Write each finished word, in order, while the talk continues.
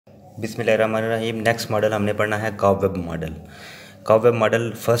बिस्मिल्लाहिर्रहमानिर्रहीम। Next model हमने पढ़ना है cobweb model. Cobweb model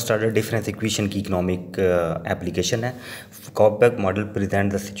first order difference equation की इकोनॉमिक एप्लीकेशन है। Cobweb model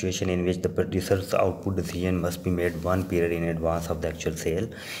present the situation in which the producers output decision must be made one period in advance of the actual sale.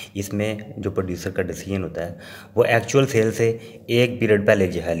 इसमें जो producer का decision होता है वो actual sale से एक पीरियड पहले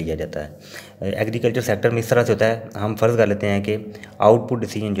जो है लिया जाता है। एग्रीकल्चर सेक्टर में इस तरह से होता है, हम फ़र्ज़ कर लेते हैं कि आउटपुट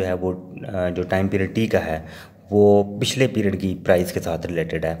डिसीजन जो है वो जो टाइम पीरियड टी का है वो पिछले पीरियड की प्राइस के साथ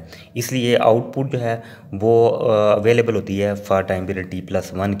रिलेटेड है, इसलिए आउटपुट जो है वो अवेलेबल होती है फॉर टाइम पीरियड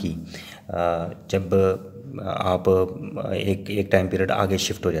T+1 की जब आप एक टाइम पीरियड आगे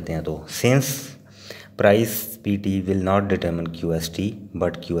शिफ्ट हो जाते हैं। तो since price PT will not determine QST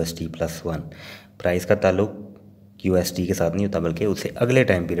but QST+1, price का ताल्लुक QST के साथ नहीं होता बल्कि उससे अगले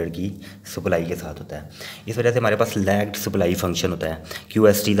टाइम पीरियड की सप्लाई के साथ होता है। इस वजह से हमारे पास लैग्ड सप्लाई फंक्शन होता है।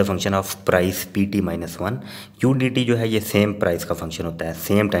 QST the function of price PT-1, QDT जो है ये सेम प्राइस का फंक्शन होता है,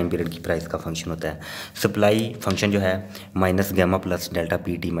 सेम टाइम पीरियड की प्राइस का फंक्शन होता है। सप्लाई फंक्शन जो है minus gamma plus delta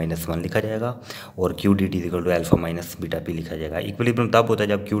PT-1 लिखा जाएगा और QDT equal to alpha minus beta P लिखा जाएगा। इक्विलिब्रियम तब होता है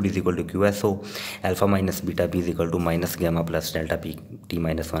जब QD इक्वल टू QS हो, alpha minus beta P equal to minus gamma plus delta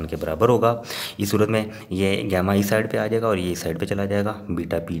PT-1 के बराबर होगा। इस सूरत में ये गैमा इस साइड पे आ जाएगा और ये इस साइड पे चला जाएगा।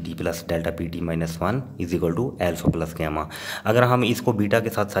 Beta PT plus delta PT-1 is equal to alpha plus gamma. अगर हम इसको बीटा के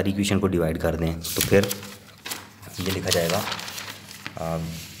साथ सारी इक्वेशन को डिवाइड कर दें तो फिर ये लिखा जाएगा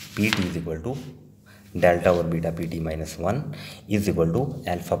PT is equal to delta over beta PT-1 is equal to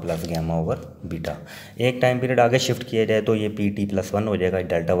alpha plus gamma over beta. एक टाइम पीरियड आगे शिफ्ट किया जाए तो ये PT+1 हो जाएगा,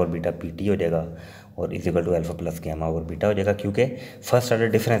 डेल्टा ओवर बीटा PT हो जाएगा और is equal to alpha plus gamma over beta हो जाएगा, क्योंकि first order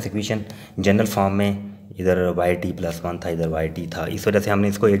difference equation general form में इधर YT+1 था, इधर YT था, इस वजह से हमने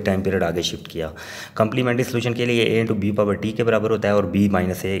इसको एक टाइम पीरियड आगे शिफ्ट किया। कंप्लीमेंट्री सोल्यूशन के लिए A into B power T के बराबर होता है और B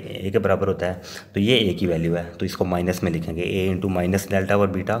माइनस ए के बराबर होता है, तो ये A की वैल्यू है तो इसको माइनस में लिखेंगे। A into minus delta over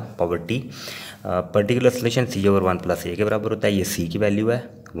beta power T। Particular solution C over 1 plus A के बराबर होता है, ये C की वैल्यू है,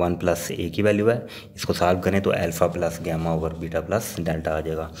 1 प्लस A की वैल्यू है। इसको सॉल्व करें तो alpha plus gamma over beta plus delta आ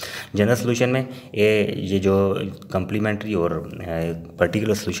जाएगा। जनरल सोल्यूशन में ये जो कंप्लीमेंट्री और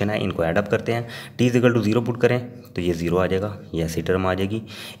पर्टिकुलर सोल्यूशन है इनको ऐड अप करते हैं। T is equal to 0 put करें तो ये 0 आ जाएगा, ये ऐसी टर्म आ जाएगी।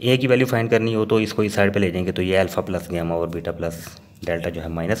 A की वैल्यू फाइंड करनी हो तो इसको इस साइड पे ले जाएंगे तो ये alpha plus gamma over beta plus delta जो है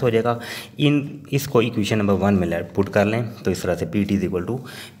माइनस हो जाएगा। इसको इक्वेशन नंबर 1 में पुट कर लें तो इस तरह से PT is equal to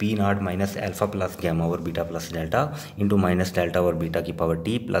P0 minus alpha plus gamma over beta plus delta into minus delta over beta की power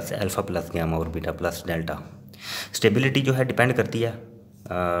T plus alpha plus gamma over beta plus delta. Stability जो है डिपेंड करती है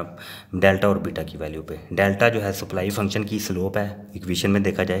डेल्टा और beta की value पे। Delta जो है सप्लाई फंक्शन की स्लोप है इक्वेशन में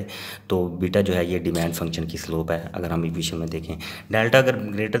देखा जाए, तो बीटा जो है ये डिमांड फंक्शन की स्लोप है। अगर हम इक्वेशन में देखें डेल्टा अगर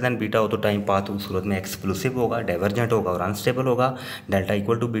ग्रेटर देन बीटा हो तो टाइम पाथ उस सूरत में एक्सप्लोसिव होगा, डाइवर्जेंट होगा और अनस्टेबल होगा। डेल्टा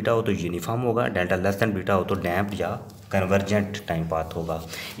इक्वल टू बीटा हो तो यूनिफॉर्म होगा, डेल्टा लेस देन बीटा हो तो डैम्प या कन्वर्जेंट टाइम पाथ होगा।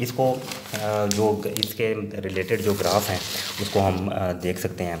 इसको जो इसके रिलेटेड जो ग्राफ हैं उसको हम देख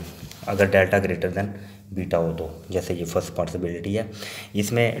सकते हैं। अगर डेल्टा ग्रेटर देन बीटा हो तो जैसे ये फर्स्ट पॉसिबिलिटी है,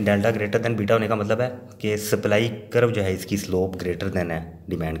 इसमें डेल्टा ग्रेटर देन बीटा होने का मतलब है कि सप्लाई कर्व जो है इसकी स्लोप ग्रेटर देन है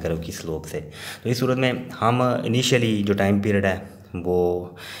डिमांड कर्व की स्लोप से। तो इस सूरत में हम इनिशियली जो टाइम पीरियड है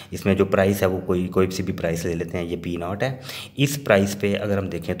वो इसमें जो प्राइस है वो कोई सी भी प्राइस ले लेते हैं, ये P0 है। इस प्राइस पे अगर हम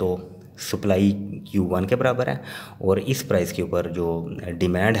देखें तो सप्लाई Q1 के बराबर है और इस प्राइस के ऊपर जो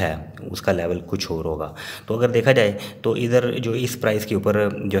डिमांड है उसका लेवल कुछ और होगा। तो अगर देखा जाए तो इधर जो इस प्राइस के ऊपर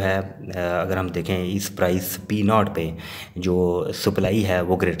जो है अगर हम देखें इस प्राइस P0 पे जो सप्लाई है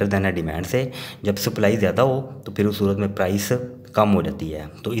वो ग्रेटर देन है डिमांड से। जब सप्लाई ज़्यादा हो तो फिर उस सूरत में प्राइस कम हो जाती है।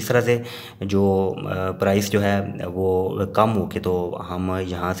 तो इस तरह से जो प्राइस जो है वो कम हो के तो हम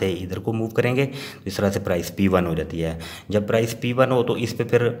यहाँ से इधर को मूव करेंगे तो इस तरह से प्राइस P1 हो जाती है। जब प्राइस P1 हो तो इस पे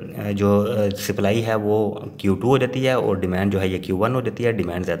फिर जो सप्लाई है वो Q2 हो जाती है और डिमांड जो है ये Q1 हो जाती है।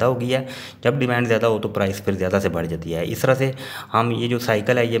 डिमांड ज़्यादा हो गई है, जब डिमांड ज़्यादा हो तो प्राइस फिर ज़्यादा से बढ़ जाती है। इस तरह से हम ये जो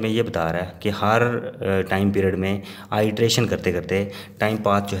साइकिल है ये मैं ये बता रहा है कि हर टाइम पीरियड में आइट्रेशन करते करते टाइम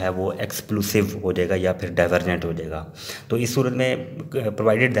पाथ जो है वो एक्सप्लोसिव हो जाएगा या फिर डाइवर्जेंट हो जाएगा। तो इस सूरत में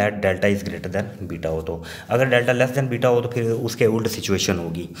provided that delta is greater than beta हो, तो अगर डेल्टा लेस देन बीटा हो तो फिर उसके उल्ट सिचुएशन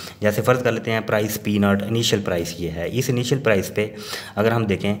होगी। जैसे फ़र्ज़ कर लेते हैं प्राइस P0 इनिशियल प्राइस ये है, इस इनिशियल प्राइस पे अगर हम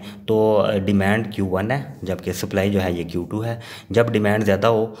देखें तो डिमांड Q1 है जबकि सप्लाई जो है ये Q2 है। जब डिमांड ज़्यादा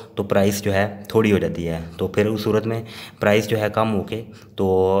हो तो प्राइस जो है थोड़ी हो जाती है, तो फिर उस सूरत में प्राइस जो है कम होके तो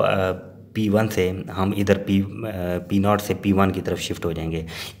P1 से हम इधर P0 से P1 की तरफ शिफ्ट हो जाएंगे।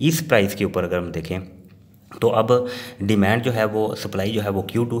 इस प्राइस के ऊपर अगर हम देखें तो अब डिमांड जो है वो सप्लाई जो है वो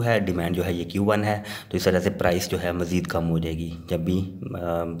Q2 है, डिमांड जो है ये Q1 है। तो इस तरह से प्राइस जो है मज़ीद कम हो जाएगी जब भी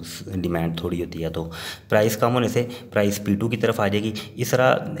डिमांड थोड़ी होती है। तो प्राइस कम होने से प्राइस P2 की तरफ आ जाएगी। इस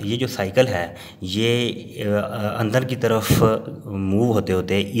तरह ये जो साइकिल है ये अंदर की तरफ मूव होते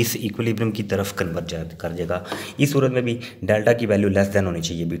होते इस इक्विलिब्रियम की तरफ कन्वर्ज कर जाएगा। इस सूरत में भी डेल्टा की वैल्यू लेस देन होनी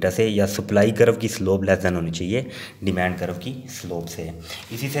चाहिए बीटा से, या सप्लाई कर्व की स्लोप लेस देन होनी चाहिए डिमांड कर्व की स्लोप से।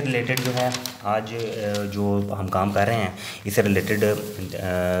 इसी से रिलेटेड जो है आज जो हम काम कर रहे हैं इससे रिलेटेड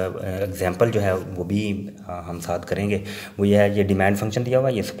एग्जांपल जो है वो भी हम साथ करेंगे। वो ये है, ये डिमांड फंक्शन दिया हुआ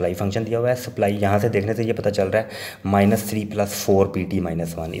है, ये सप्लाई फंक्शन दिया हुआ है। सप्लाई यहाँ से देखने से ये पता चल रहा है -3 + 4 PT -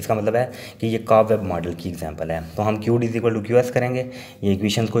 1। इसका मतलब है कि ये कॉबवेब मॉडल की एग्जांपल है। तो हम Q = QS करेंगे, ये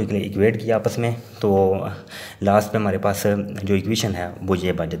इक्वेशन को इक्वेट किया आपस में। तो लास्ट में हमारे पास जो इक्वेशन है वो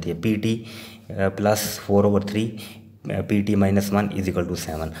ये बन जाती है PT + 4/3 PT - 1 =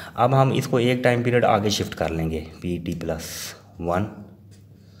 7। अब हम इसको एक टाइम पीरियड आगे शिफ्ट कर लेंगे, PT + 1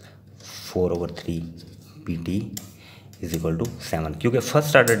 4/3 PT = 7, क्योंकि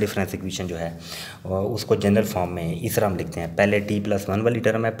फर्स्ट ऑर्डर डिफरेंस इक्वेशन जो है उसको जनरल फॉर्म में इस तरह हम लिखते हैं। पहले T + 1 वाली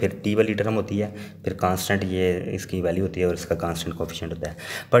टर्म है, फिर T वाली टर्म होती है, फिर कांस्टेंट ये इसकी वैल्यू होती है और इसका कांस्टेंट कोएफिशिएंट होता है।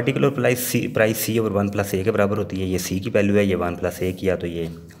 पर्टिकुलर प्राइस C/1 + A के बराबर होती है। ये C की वैल्यू है, ये 1 + A किया तो ये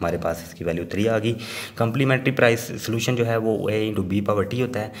हमारे पास इसकी वैल्यू 3 आ गई। कंप्लीमेंट्री प्राइस सोल्यूशन जो है वो A × B⁻T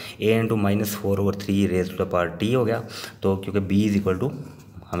होता है, A × -4/3 हो गया। तो क्योंकि B =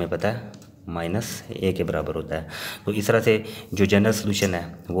 हमें पता है -A के बराबर होता है। तो इस तरह से जो जनरल सोल्यूशन है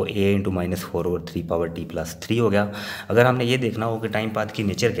वो A × -4/3 + 3 हो गया। अगर हमने ये देखना हो कि टाइम पाथ की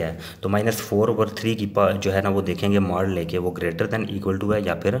नेचर क्या है तो -4/3 की जो है ना वो देखेंगे मॉड लेके, वो ग्रेटर दैन इक्वल टू है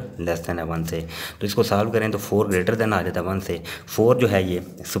या फिर लेस दैन है 1 से। तो इसको सॉल्व करें तो 4 ग्रेटर दैन आ जाता है 1 से। 4 जो है ये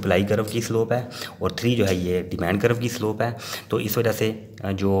सप्लाई कर्व की स्लोप है और 3 जो है ये डिमांड कर्व की स्लोप है। तो इस वजह से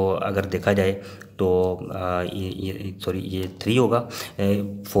जो अगर देखा जाए तो ये 3 होगा,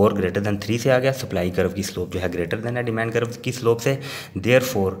 4 ग्रेटर दैन 3 से आ गया। सप्लाई कर्व की स्लोप जो है ग्रेटर दैन है डिमांड कर्व की स्लोप से।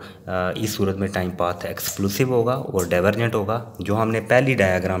 देयरफॉर इस सूरत में टाइम पाथ एक्सक्लूसिव होगा और डाइवर्जेंट होगा, जो हमने पहली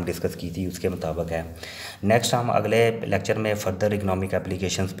डायग्राम डिस्कस की थी उसके मुताबिक है। नेक्स्ट हम अगले लेक्चर में फर्दर इकोनॉमिक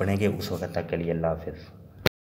एप्लीकेशंस पढ़ेंगे। उस वक्त तक के लिए अल्लाह हाफिज़।